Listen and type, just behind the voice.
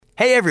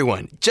Hey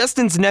everyone,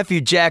 Justin's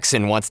nephew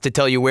Jackson wants to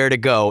tell you where to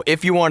go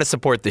if you want to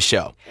support the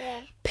show.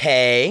 Yeah.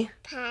 Pay.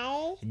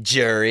 Pie.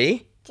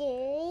 JuRY.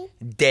 Jury.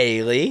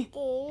 Daily.com.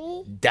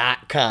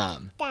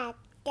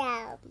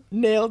 .com.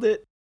 Nailed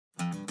it.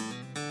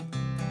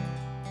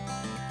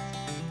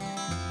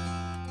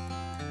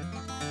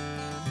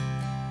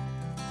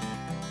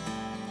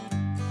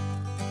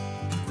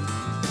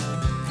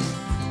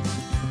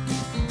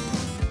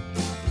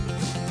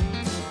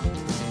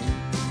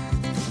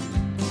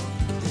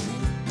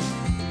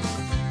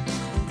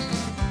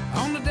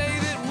 On the day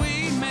that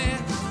we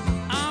met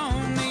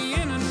on the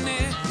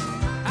internet,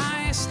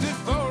 I asked her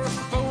for a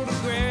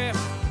photograph.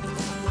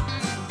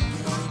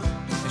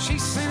 She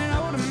sent it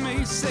over to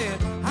me,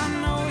 said, I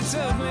know it's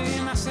ugly.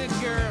 And I said,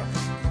 girl,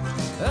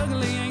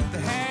 ugly ain't the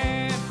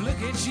half.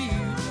 Look at you.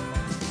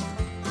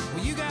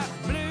 Well, you got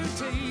blue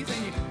teeth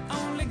and you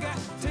only got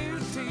 2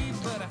 teeth,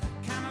 but I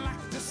kind of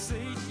like to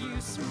see you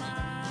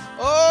smile.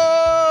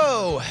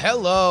 Oh,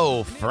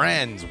 hello,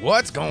 friends.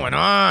 What's going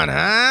on,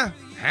 huh?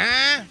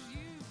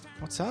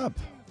 What's up?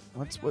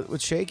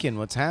 What's shaking?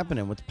 What's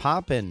happening? What's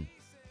popping?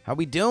 How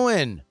we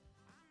doing?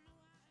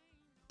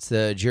 It's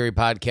the JuRY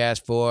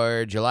podcast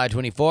for July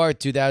 24th,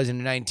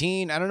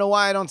 2019. I don't know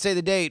why I don't say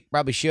the date.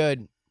 Probably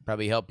should.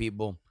 Probably help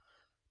people.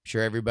 I'm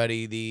sure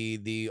everybody,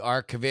 the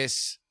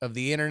archivists of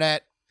the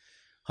internet,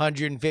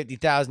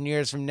 150,000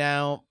 years from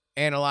now,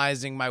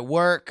 analyzing my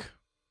work,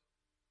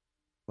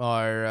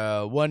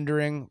 are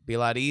wondering. Be a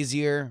lot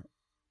easier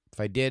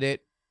if I did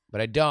it, but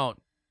I don't.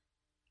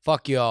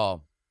 Fuck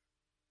y'all.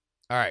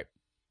 All right.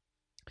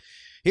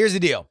 Here's the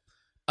deal.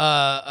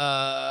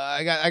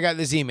 I got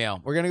this email.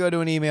 We're gonna go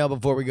to an email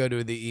before we go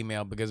to the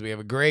email because we have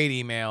a great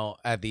email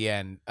at the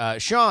end.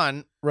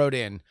 Sean wrote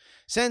in,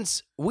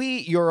 since we,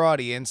 your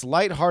audience,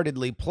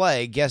 lightheartedly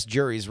play Guess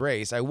Jury's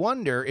Race, I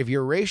wonder if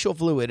your racial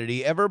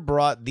fluidity ever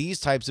brought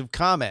these types of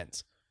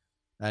comments.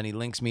 And he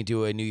links me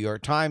to a New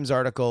York Times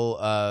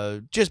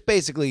article, just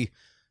basically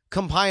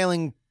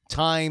compiling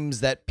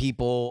times that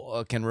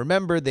people can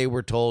remember they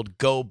were told,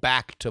 go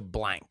back to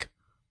blank.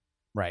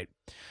 Right.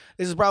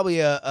 This is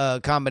probably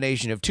a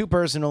combination of too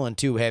personal and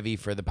too heavy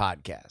for the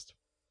podcast.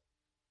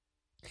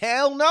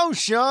 Hell no,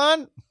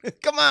 Sean.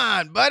 Come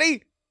on,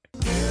 buddy.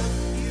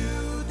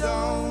 You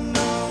don't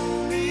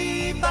know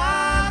me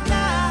by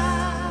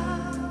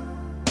now.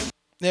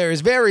 There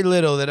is very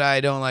little that I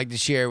don't like to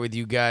share with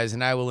you guys,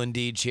 and I will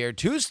indeed share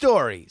two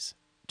stories.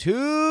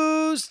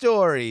 Two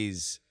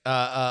stories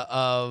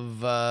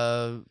of,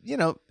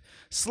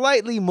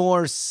 slightly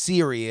more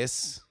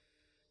serious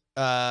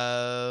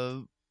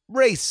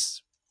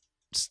race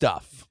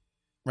stuff,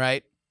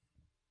 right?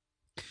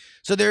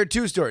 So there are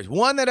two stories.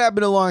 One that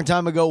happened a long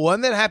time ago,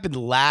 one that happened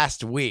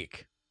last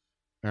week.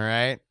 All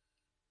right?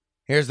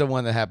 Here's the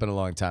one that happened a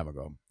long time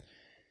ago.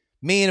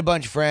 Me and a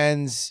bunch of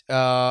friends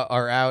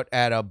are out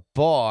at a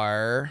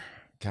bar.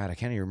 God, I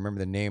can't even remember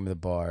the name of the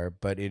bar,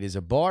 but it is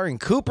a bar in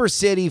Cooper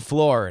City,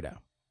 Florida.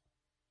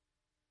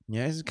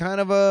 Yeah, it's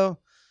kind of a...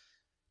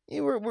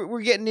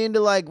 We're getting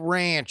into like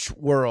ranch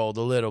world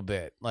a little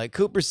bit. Like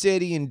Cooper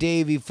City and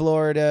Davie,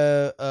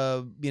 Florida,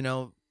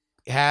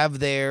 have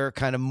their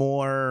kind of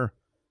more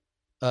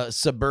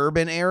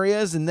suburban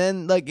areas. And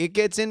then like it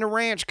gets into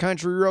ranch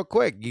country real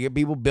quick. You get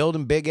people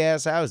building big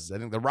ass houses. I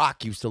think The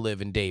Rock used to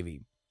live in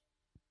Davie.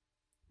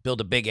 Build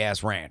a big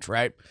ass ranch,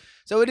 right?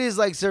 So it is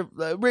like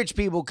rich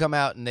people come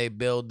out and they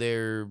build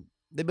their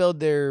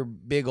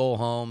big old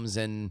homes,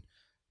 and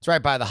it's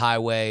right by the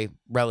highway,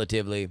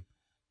 relatively.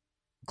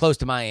 Close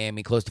to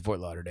Miami, close to Fort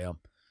Lauderdale.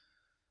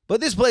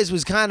 But this place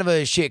was kind of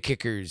a shit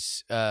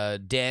kicker's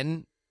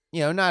den.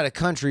 You know, not a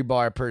country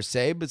bar per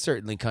se, but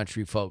certainly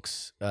country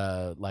folks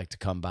like to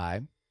come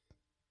by.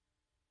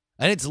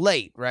 And it's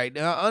late, right?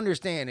 Now,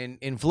 understand,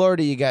 in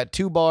Florida, you got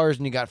 2 bars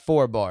and you got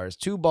 4 bars.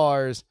 2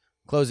 bars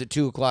close at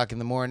 2 o'clock in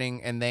the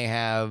morning, and they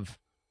have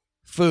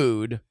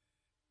food.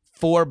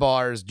 4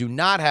 bars do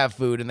not have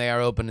food, and they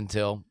are open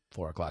until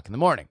 4 o'clock in the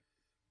morning.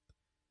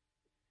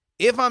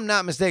 If I'm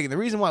not mistaken, the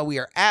reason why we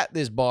are at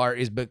this bar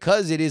is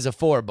because it is a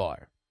 4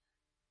 bar,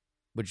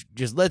 which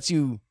just lets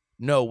you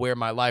know where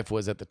my life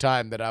was at the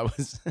time, that I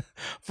was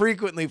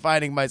frequently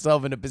finding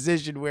myself in a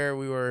position where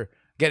we were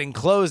getting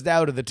closed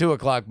out of the 2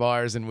 o'clock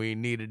bars and we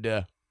needed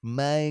to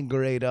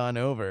migrate on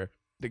over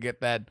to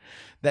get that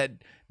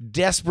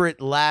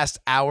desperate last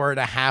hour and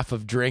a half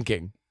of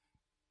drinking.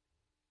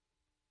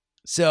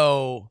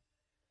 So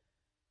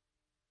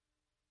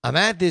I'm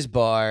at this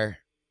bar,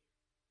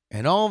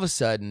 and all of a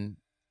sudden,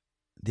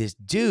 this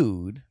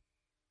dude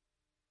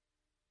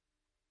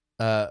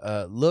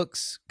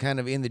looks kind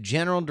of in the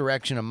general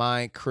direction of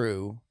my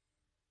crew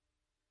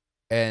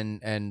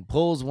and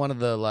pulls one of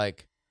the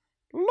like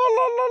la, la,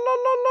 la, la,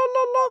 la,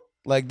 la, la,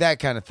 like that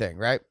kind of thing,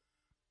 right?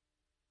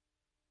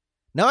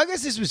 Now, I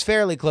guess this was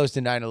fairly close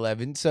to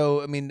 9/11,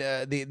 so I mean,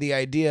 the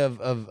idea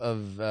of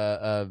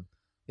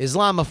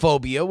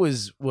Islamophobia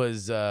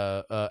was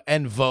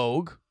en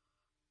vogue,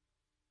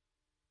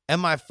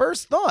 and my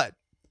first thought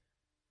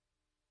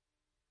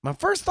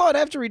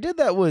after he did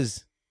that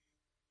was,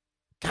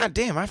 God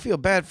damn, I feel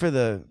bad for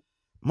the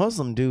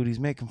Muslim dude he's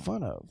making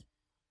fun of.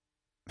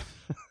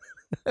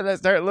 And I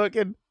start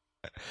looking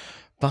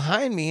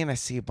behind me and I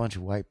see a bunch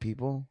of white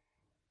people.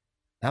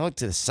 I look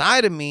to the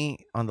side of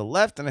me on the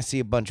left and I see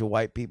a bunch of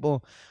white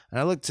people. And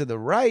I look to the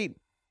right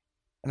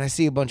and I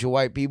see a bunch of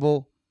white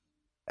people.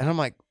 And I'm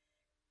like,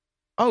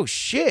 oh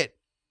shit.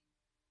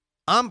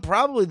 I'm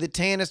probably the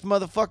tannest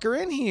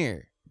motherfucker in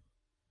here.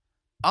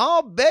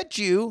 I'll bet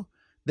you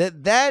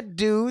that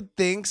dude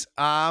thinks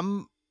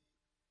I'm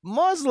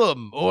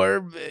Muslim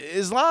or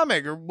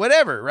Islamic or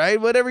whatever, right?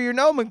 Whatever your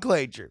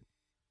nomenclature.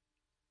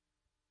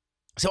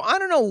 So I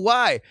don't know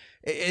why.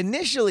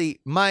 Initially,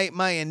 my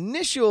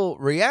initial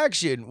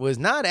reaction was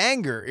not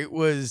anger. It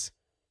was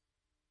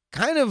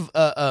kind of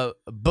a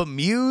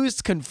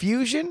bemused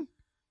confusion.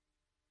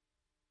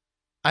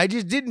 I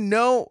just didn't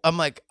know. I'm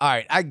like, all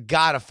right, I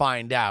gotta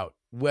find out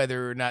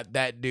whether or not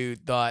that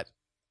dude thought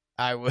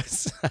I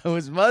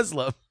was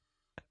Muslim.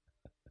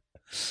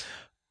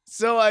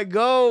 So I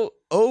go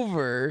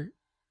over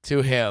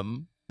to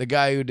him, the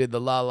guy who did the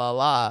la la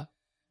la,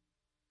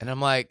 and I'm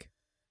like,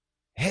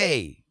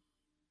 hey,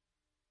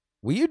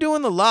 were you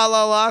doing the la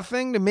la la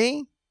thing to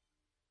me?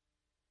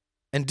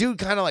 And dude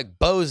kind of like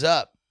bows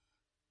up.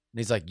 And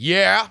he's like,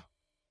 yeah.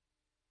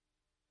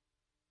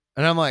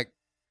 And I'm like,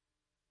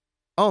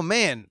 oh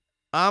man,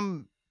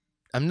 I'm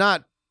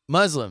not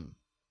Muslim.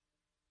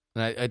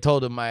 And I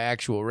told him my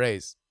actual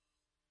race.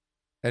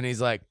 And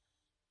he's like,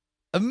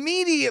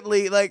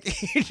 immediately, like,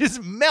 he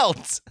just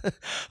melts.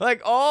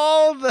 Like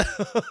all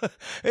the,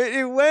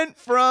 it went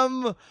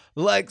from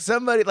like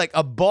somebody, like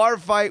a bar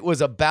fight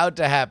was about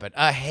to happen.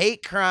 A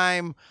hate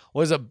crime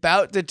was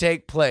about to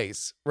take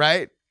place,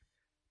 right?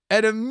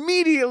 And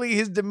immediately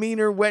his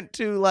demeanor went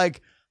to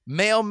like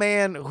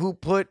mailman who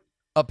put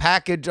a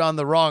package on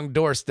the wrong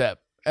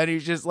doorstep. And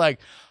he's just like,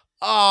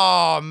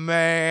 oh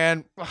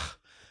man,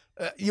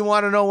 you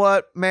want to know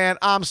what, man?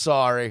 I'm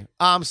sorry.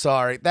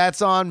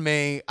 That's on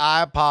me.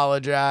 I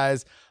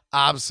apologize.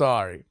 I'm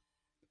sorry.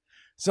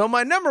 So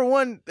my number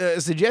one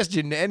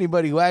suggestion to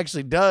anybody who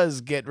actually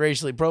does get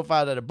racially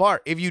profiled at a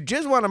bar, if you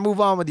just want to move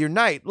on with your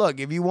night, look,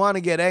 if you want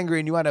to get angry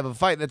and you want to have a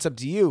fight, that's up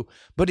to you.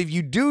 But if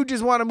you do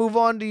just want to move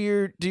on to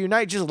your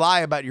night, just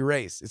lie about your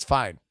race. It's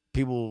fine.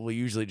 People will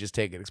usually just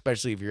take it,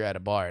 especially if you're at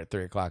a bar at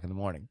 3 o'clock in the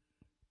morning.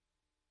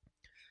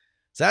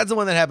 So that's the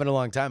one that happened a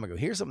long time ago.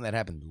 Here's something that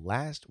happened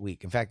last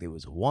week. In fact, it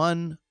was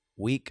 1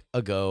 week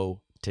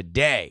ago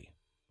today.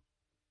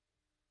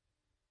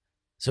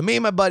 So me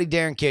and my buddy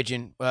Darren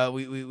Kitchen,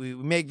 we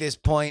make this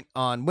point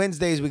on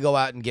Wednesdays. We go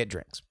out and get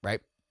drinks,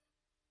 right?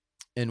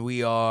 And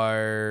we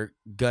are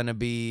gonna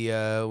be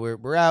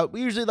we're out.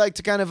 We usually like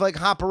to kind of like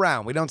hop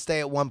around. We don't stay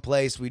at one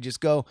place. We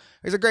just go.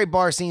 There's a great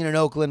bar scene in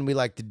Oakland. We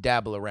like to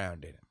dabble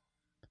around in it.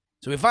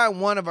 So we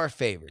find one of our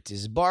favorites.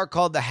 It's a bar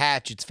called The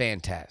Hatch. It's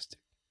fantastic.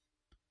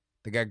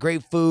 They got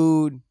great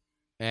food,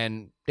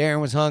 and Darren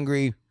was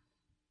hungry.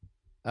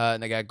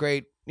 And they got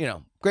great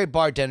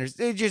bartenders.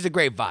 It's just a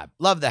great vibe.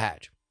 Love The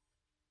Hatch.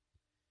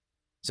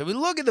 So we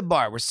look at the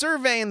bar. We're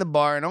surveying the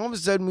bar, and all of a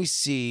sudden we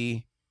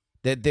see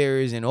that there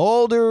is an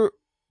older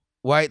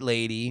white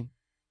lady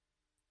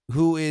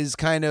who is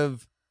kind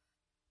of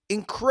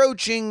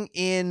encroaching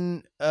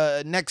in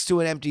next to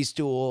an empty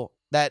stool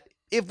that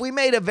if we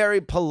made a very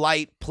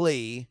polite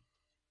plea,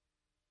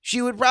 she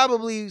would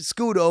probably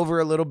scoot over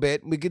a little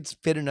bit. We could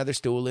fit another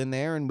stool in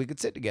there and we could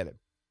sit together.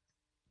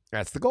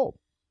 That's the goal.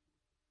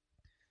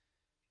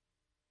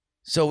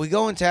 So we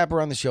go and tap her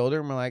on the shoulder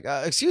and we're like,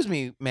 excuse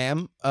me,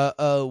 ma'am,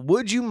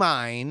 would you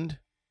mind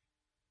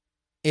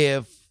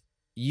if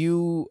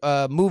you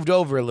moved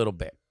over a little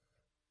bit?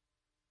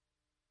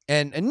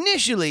 And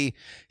initially,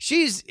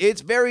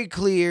 it's very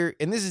clear,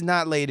 and this is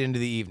not late into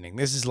the evening.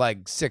 This is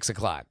like 6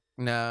 o'clock.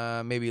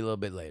 Nah, maybe a little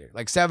bit later.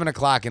 Like 7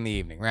 o'clock in the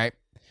evening, right?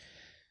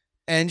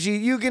 And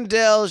you can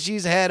tell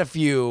she's had a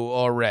few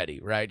already,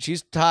 right?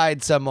 She's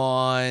tied some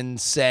on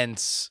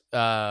since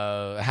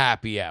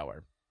happy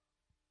hour.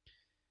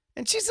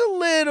 And she's a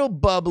little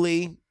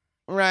bubbly,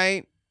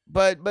 right?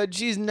 But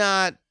she's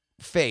not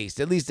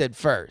faced, at least at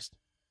first.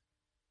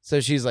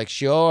 So she's like,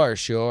 sure.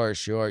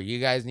 You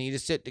guys need to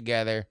sit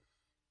together.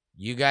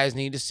 That's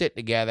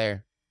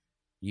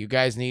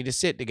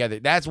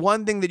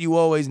one thing that you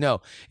always know.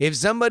 If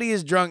somebody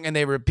is drunk and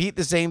they repeat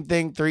the same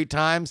thing 3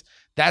 times,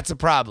 that's a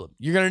problem.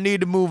 You're going to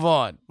need to move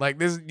on. Like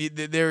this,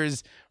 there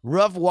is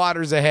rough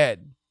waters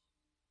ahead.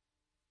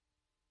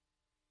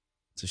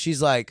 So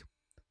she's like,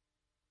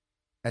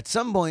 at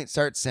some point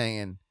starts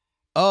saying,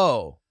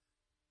 oh,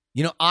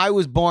 I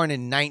was born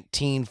in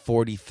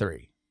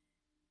 1943.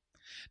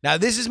 Now,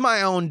 this is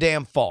my own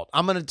damn fault.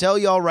 I'm going to tell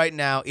y'all right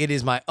now, it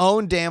is my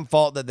own damn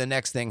fault that the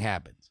next thing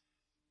happens.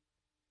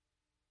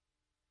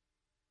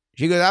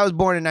 She goes, I was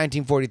born in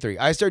 1943.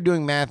 I start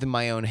doing math in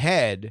my own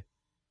head.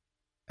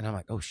 And I'm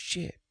like, oh,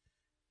 shit.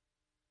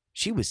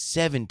 She was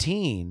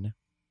 17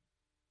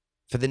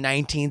 for the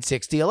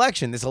 1960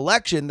 election. This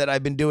election that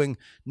I've been doing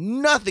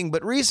nothing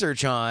but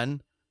research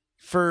on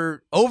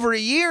for over a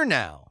year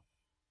now.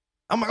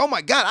 I'm like, oh,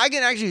 my God. I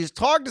can actually just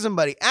talk to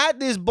somebody at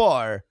this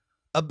bar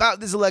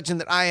about this election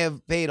that I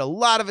have paid a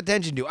lot of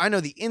attention to. I know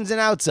the ins and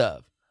outs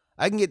of.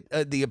 I can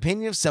get the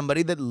opinion of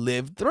somebody that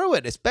lived through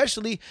it,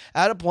 especially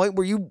at a point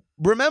where you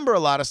remember a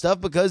lot of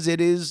stuff because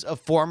it is a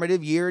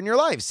formative year in your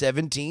life.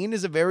 17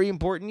 is a very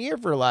important year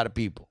for a lot of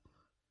people.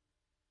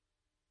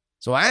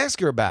 So I ask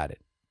her about it.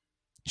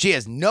 She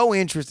has no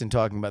interest in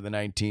talking about the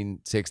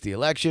 1960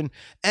 election,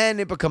 and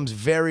it becomes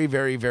very,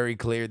 very, very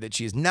clear that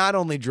she is not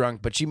only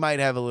drunk, but she might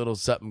have a little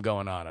something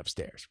going on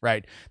upstairs,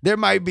 right? There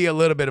might be a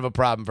little bit of a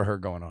problem for her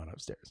going on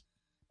upstairs.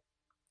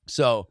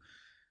 So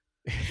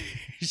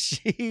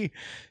she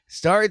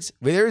starts,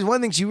 there's one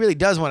thing she really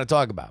does want to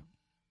talk about,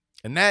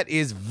 and that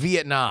is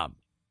Vietnam.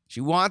 She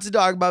wants to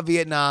talk about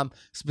Vietnam.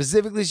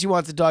 Specifically, she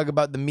wants to talk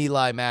about the My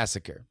Lai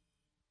massacre.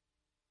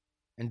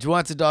 And she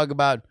wants to talk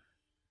about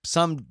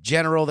some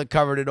general that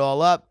covered it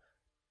all up.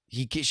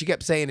 She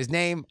kept saying his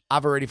name.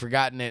 I've already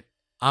forgotten it.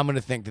 I'm going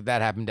to think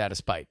that happened out of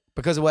spite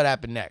because of what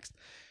happened next.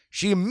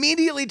 She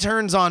immediately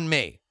turns on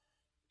me.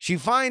 She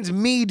finds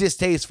me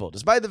distasteful,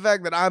 despite the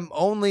fact that I'm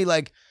only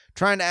like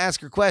trying to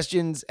ask her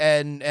questions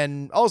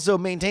and also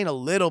maintain a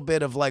little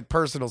bit of like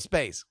personal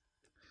space.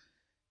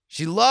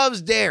 She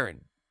loves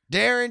Darren.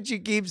 She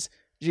keeps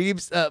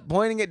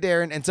pointing at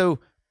Darren. And so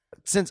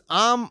since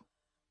I'm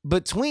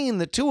between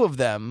the two of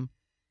them,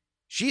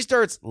 she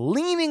starts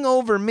leaning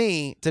over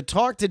me to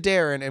talk to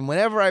Darren, and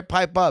whenever I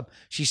pipe up,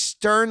 she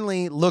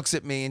sternly looks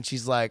at me and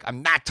she's like,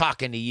 I'm not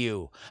talking to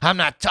you. I'm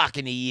not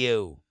talking to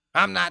you.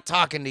 I'm not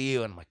talking to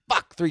you. And I'm like,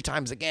 fuck, 3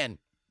 times again.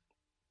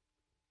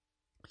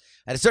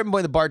 At a certain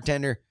point, the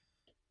bartender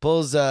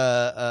pulls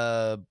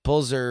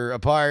her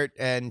apart,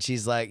 and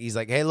he's like,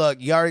 hey,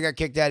 look, you already got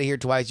kicked out of here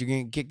twice. You're going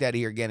to get kicked out of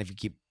here again if you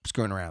keep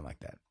screwing around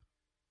like that.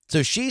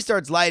 So she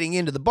starts lighting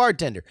into the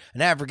bartender,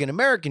 an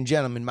African-American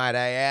gentleman, might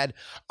I add.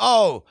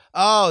 Oh,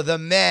 the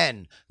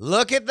men.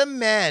 Look at the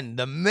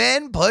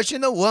men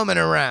pushing the woman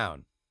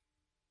around.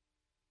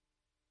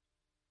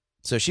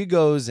 So she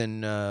goes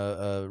and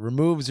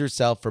removes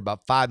herself for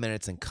about 5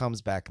 minutes and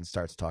comes back and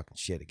starts talking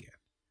shit again.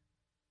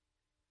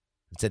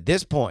 It's at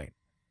this point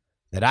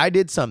that I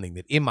did something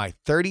that in my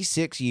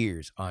 36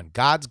 years on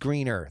God's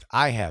green earth,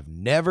 I have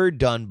never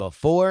done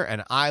before,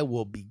 and I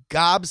will be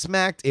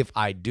gobsmacked if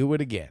I do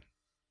it again.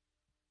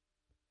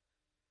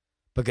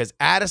 Because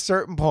at a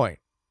certain point,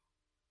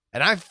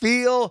 and I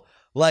feel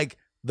like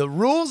the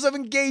rules of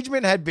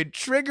engagement had been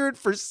triggered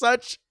for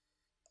such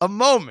a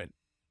moment,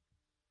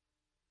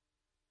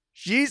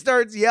 she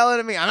starts yelling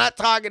at me, I'm not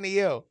talking to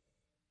you.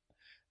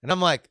 And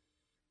I'm like,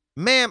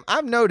 ma'am,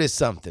 I've noticed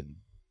something.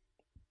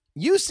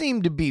 You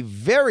seem to be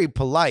very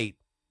polite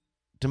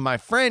to my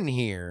friend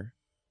here,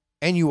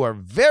 and you are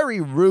very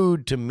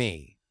rude to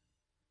me.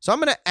 So I'm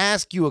going to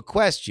ask you a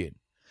question.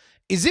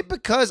 Is it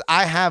because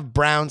I have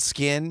brown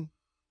skin?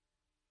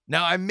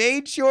 Now, I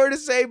made sure to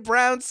say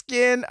brown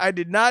skin. I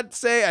did not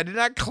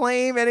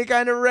claim any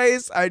kind of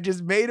race. I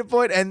just made a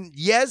point. And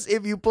yes,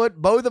 if you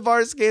put both of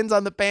our skins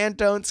on the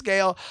Pantone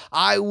scale,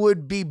 I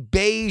would be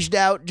beiged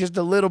out just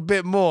a little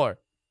bit more.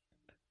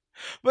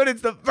 But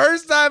it's the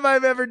first time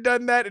I've ever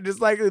done that. It is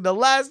likely the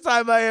last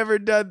time I ever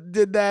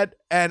did that.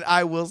 And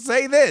I will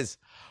say this.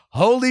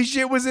 Holy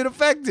shit, was it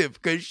effective?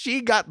 Because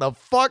she got the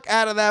fuck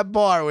out of that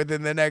bar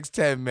within the next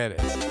 10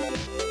 minutes.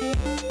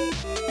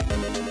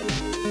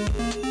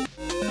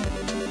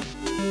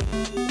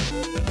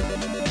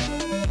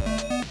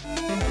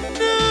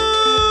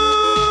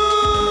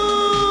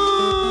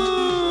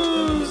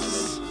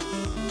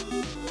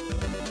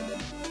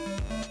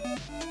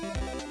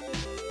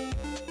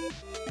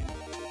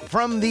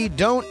 From the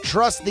Don't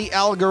Trust the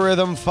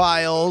Algorithm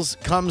files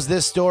comes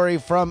this story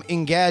from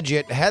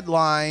Engadget.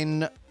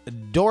 Headline,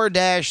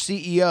 DoorDash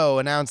CEO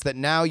announced that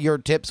now your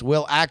tips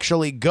will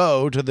actually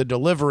go to the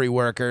delivery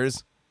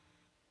workers.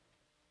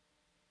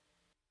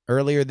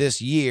 Earlier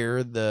this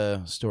year,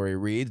 the story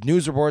reads,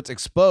 news reports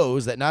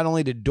expose that not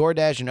only did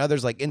DoorDash and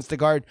others like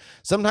Instacart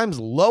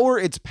sometimes lower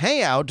its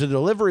payout to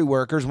delivery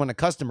workers when a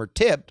customer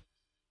tipped,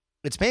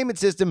 its payment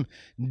system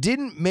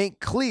didn't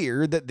make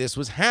clear that this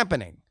was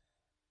happening.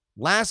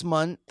 Last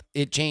month,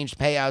 it changed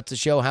payouts to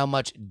show how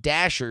much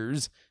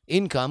Dasher's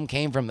income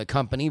came from the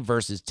company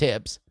versus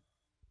tips,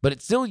 but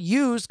it still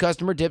used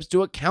customer tips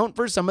to account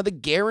for some of the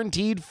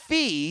guaranteed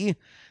fee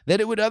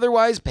that it would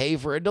otherwise pay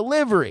for a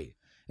delivery,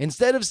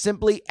 instead of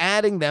simply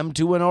adding them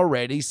to an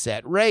already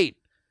set rate.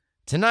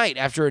 Tonight,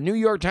 after a New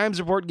York Times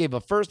report gave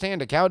a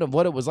first-hand account of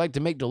what it was like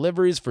to make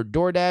deliveries for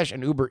DoorDash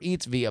and Uber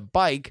Eats via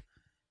bike,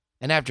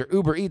 and after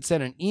Uber Eats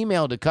sent an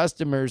email to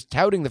customers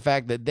touting the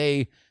fact that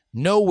they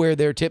know where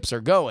their tips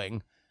are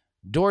going,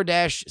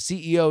 DoorDash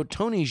CEO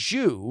Tony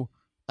Xu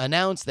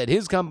announced that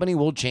his company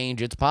will change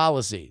its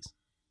policies.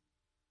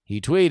 He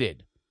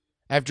tweeted,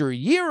 after a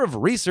year of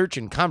research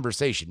and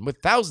conversation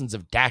with thousands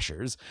of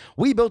Dashers,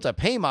 we built a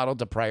pay model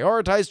to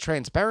prioritize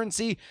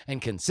transparency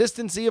and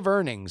consistency of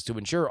earnings to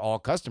ensure all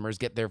customers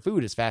get their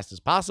food as fast as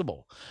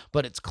possible.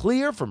 But it's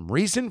clear from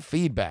recent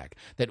feedback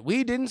that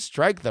we didn't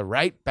strike the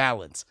right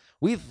balance.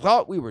 We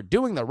thought we were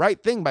doing the right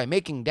thing by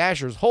making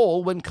Dashers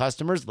whole when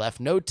customers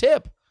left no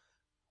tip.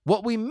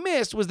 What we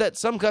missed was that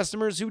some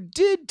customers who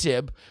did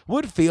tip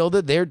would feel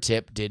that their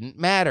tip didn't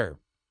matter.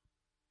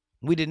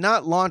 We did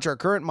not launch our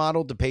current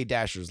model to pay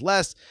Dashers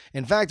less.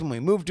 In fact, when we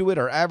moved to it,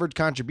 our average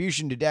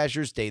contribution to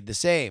Dashers stayed the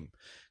same.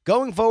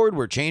 Going forward,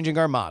 we're changing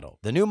our model.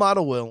 The new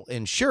model will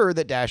ensure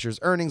that Dashers'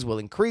 earnings will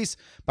increase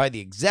by the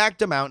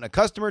exact amount a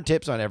customer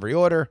tips on every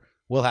order.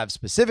 We'll have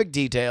specific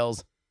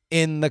details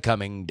in the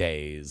coming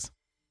days.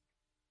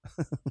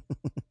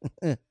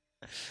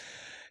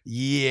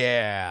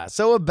 Yeah,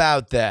 so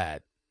about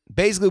that.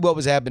 Basically, what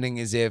was happening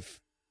is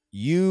if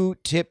you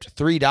tipped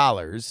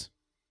 $3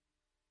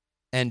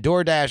 and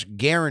DoorDash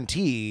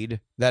guaranteed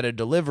that a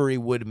delivery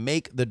would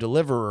make the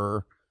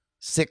deliverer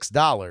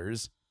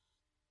 $6,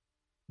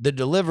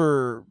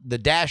 the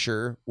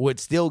Dasher would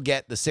still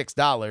get the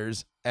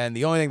 $6, and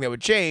the only thing that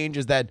would change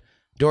is that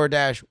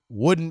DoorDash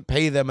wouldn't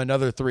pay them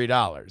another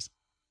 $3.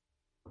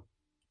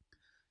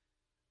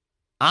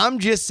 I'm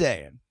just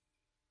saying.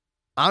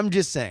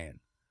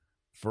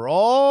 For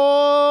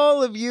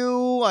all of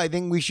you, I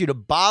think we should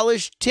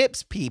abolish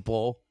tips,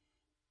 people.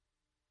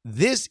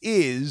 This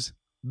is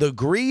the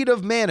greed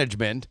of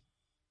management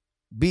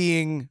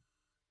being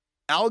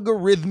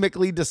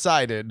algorithmically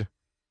decided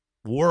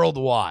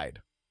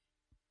worldwide.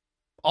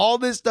 All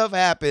this stuff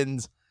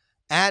happens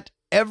at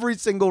every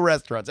single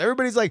restaurant.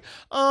 Everybody's like,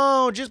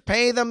 oh, just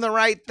pay them the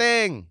right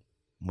thing.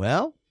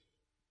 Well,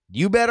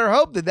 you better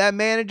hope that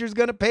manager's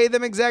going to pay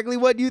them exactly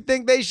what you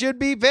think they should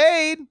be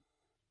paid.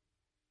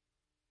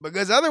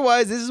 Because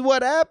otherwise, this is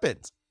what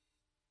happens.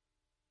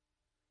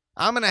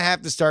 I'm going to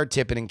have to start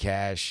tipping in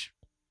cash.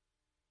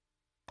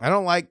 I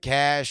don't like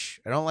cash.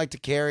 I don't like to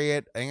carry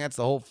it. I think that's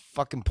the whole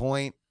fucking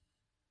point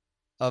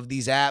of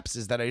these apps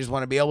is that I just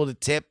want to be able to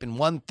tip in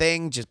one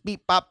thing. Just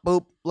beep, bop,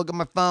 boop. Look at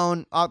my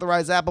phone.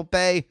 Authorize Apple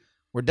Pay.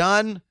 We're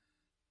done.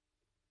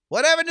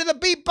 What happened to the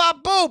beep,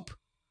 bop, boop?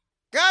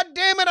 God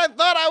damn it. I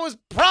thought I was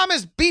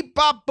promised beep,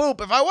 bop,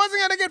 boop. If I wasn't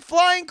going to get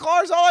flying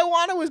cars, all I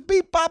wanted was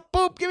beep, bop,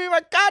 boop. Give me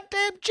my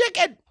goddamn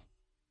chicken.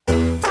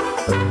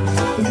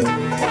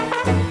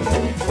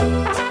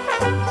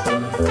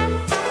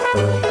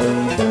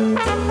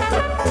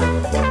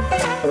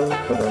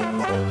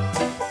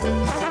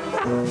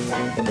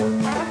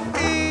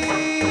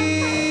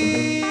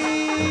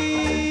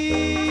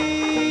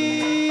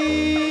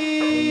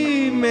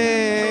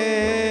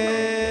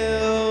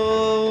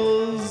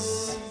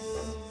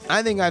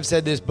 I think I've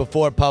said this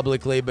before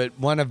publicly, but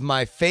one of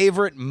my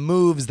favorite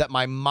moves that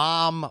my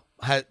mom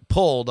had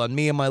pulled on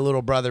me and my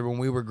little brother when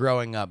we were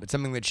growing up, it's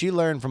something that she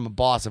learned from a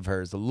boss of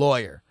hers, a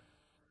lawyer,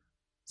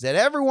 is that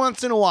every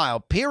once in a while,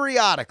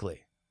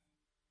 periodically,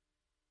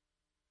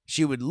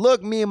 she would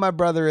look me and my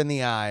brother in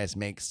the eyes,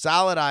 make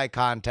solid eye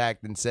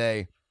contact, and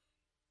say,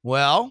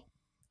 well,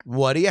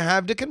 what do you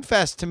have to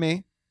confess to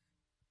me?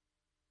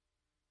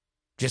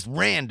 Just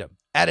random,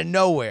 out of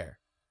nowhere.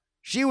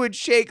 She would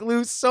shake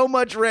loose so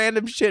much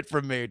random shit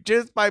from me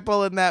just by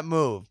pulling that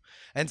move.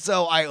 And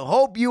so I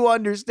hope you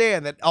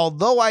understand that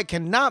although I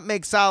cannot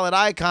make solid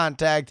eye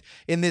contact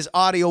in this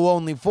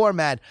audio-only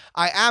format,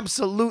 I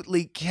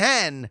absolutely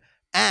can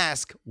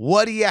ask,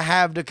 what do you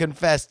have to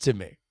confess to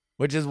me?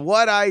 Which is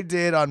what I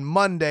did on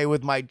Monday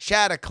with my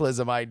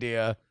cataclysm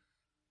idea.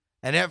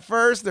 And at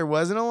first, there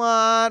wasn't a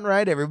lot,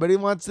 right? Everybody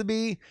wants to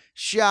be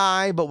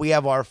shy, but we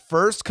have our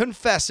first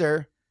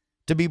confessor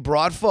to be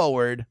brought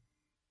forward.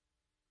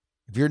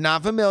 If you're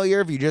not familiar,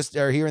 if you just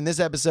are here in this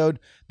episode,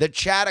 the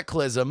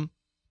cataclysm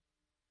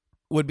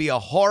would be a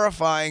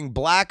horrifying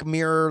Black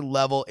Mirror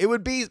level.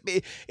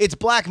 It's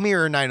Black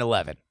Mirror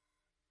 9/11.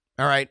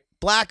 All right?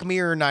 Black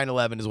Mirror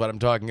 9/11 is what I'm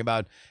talking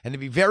about. And to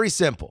be very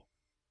simple,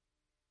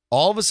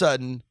 all of a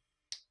sudden,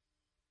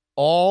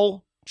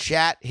 all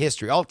chat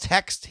history, all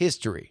text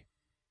history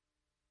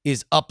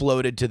is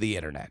uploaded to the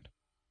internet.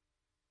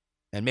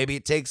 And maybe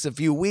it takes a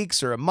few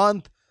weeks or a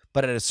month,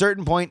 but at a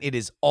certain point, it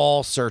is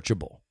all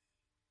searchable.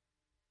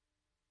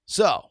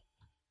 So,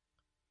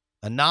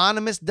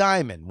 Anonymous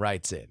Diamond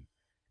writes in,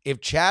 if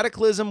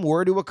cataclysm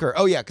were to occur,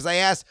 oh yeah, because I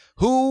asked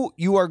who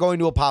you are going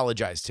to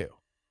apologize to.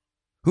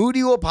 Who do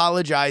you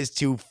apologize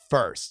to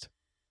first?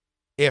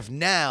 If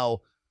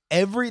now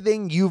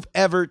everything you've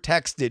ever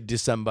texted to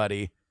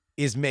somebody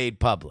is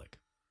made public.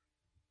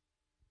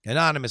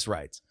 Anonymous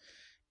writes,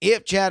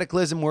 if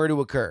cataclysm were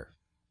to occur,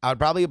 I would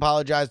probably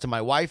apologize to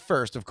my wife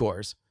first, of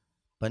course,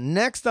 but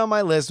next on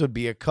my list would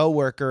be a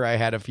coworker I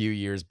had a few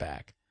years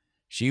back.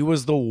 She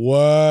was the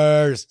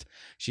worst.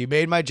 She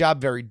made my job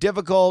very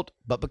difficult,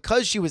 but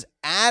because she was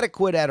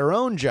adequate at her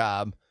own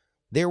job,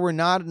 there were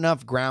not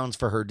enough grounds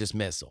for her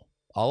dismissal.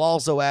 I'll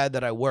also add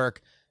that I work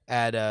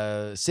at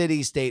a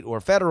city, state, or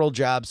federal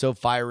job, so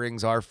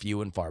firings are few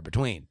and far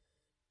between.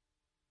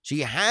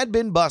 She had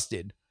been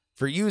busted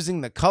for using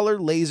the color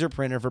laser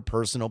printer for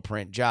personal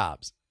print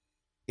jobs.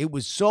 It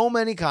was so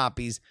many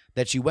copies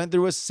that she went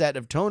through a set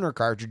of toner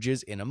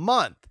cartridges in a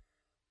month.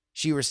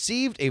 She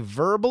received a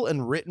verbal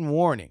and written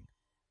warning.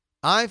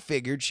 I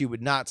figured she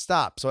would not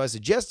stop, so I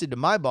suggested to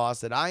my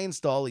boss that I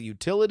install a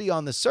utility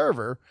on the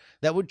server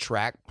that would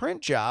track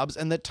print jobs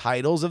and the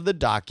titles of the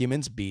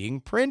documents being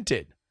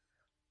printed.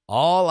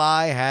 All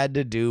I had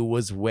to do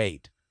was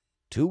wait.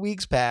 2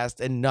 weeks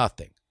passed and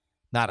nothing.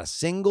 Not a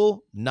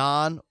single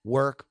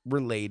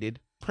non-work-related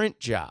print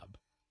job.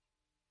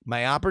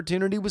 My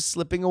opportunity was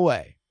slipping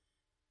away.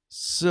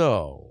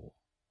 So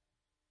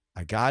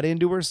I got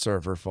into her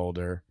server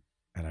folder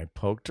and I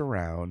poked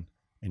around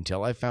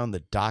until I found the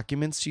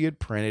documents she had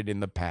printed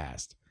in the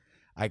past.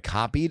 I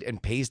copied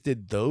and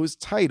pasted those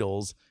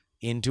titles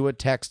into a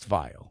text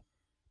file.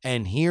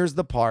 And here's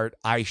the part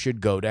I should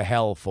go to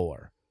hell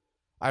for.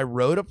 I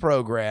wrote a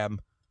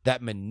program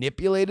that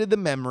manipulated the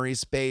memory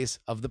space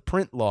of the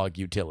print log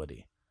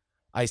utility.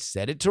 I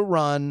set it to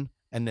run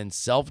and then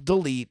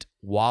self-delete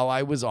while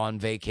I was on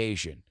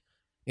vacation.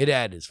 It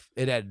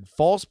had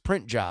false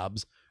print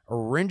jobs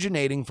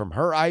originating from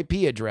her IP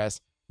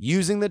address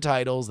using the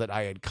titles that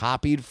I had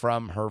copied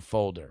from her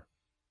folder.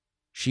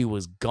 She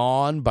was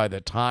gone by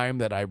the time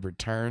that I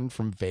returned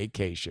from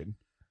vacation.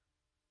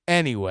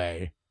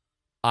 Anyway,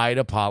 I'd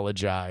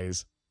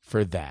apologize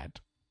for that.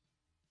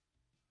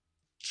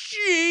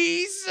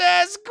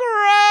 Jesus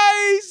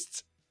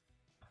Christ!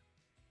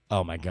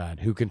 Oh my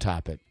God, who can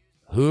top it?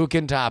 Who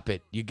can top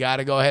it? You got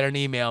to go ahead and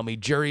email me,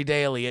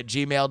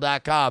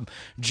 jurydaily@gmail.com.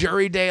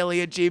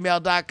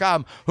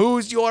 Jurydaily@gmail.com.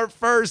 Who's your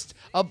first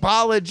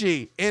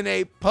apology in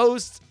a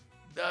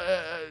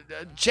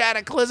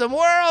post-cataclysm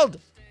world?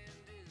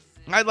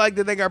 I'd like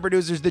to thank our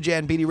producers, the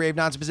Jan, Petey, Rave,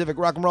 Non-Specific,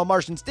 Rock and Roll,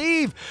 Martian,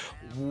 Steve,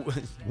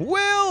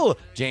 Will,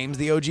 James,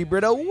 the OG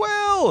Brito,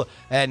 Will,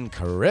 and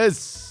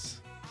Chris.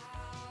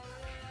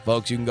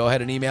 Folks, you can go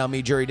ahead and email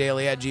me,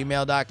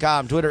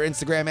 jurydaily@gmail.com, Twitter,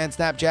 Instagram, and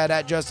Snapchat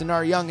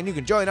 @JustinRYoung, and you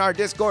can join our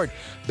Discord,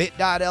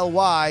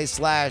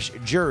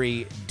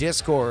 bit.ly/jury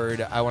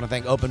Discord. I want to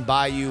thank Open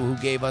Bayou, who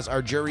gave us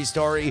our jury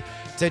story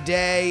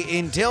today.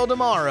 Until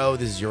tomorrow,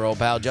 this is your old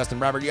pal, Justin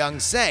Robert Young,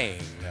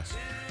 saying,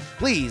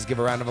 please give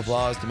a round of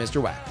applause to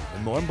Mr. Wack.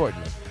 And more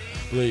importantly,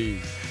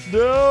 please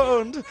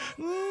don't die!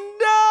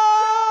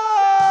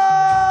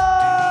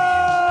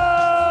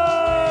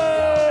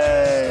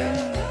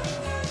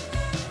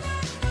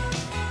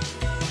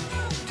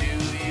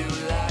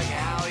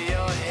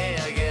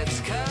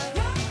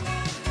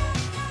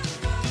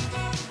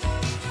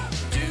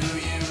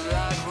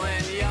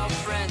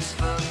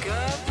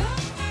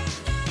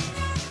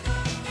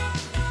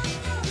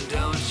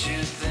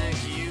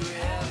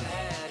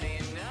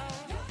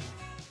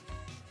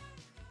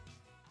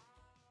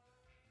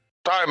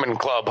 Diamond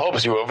Club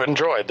hopes you have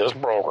enjoyed this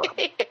program.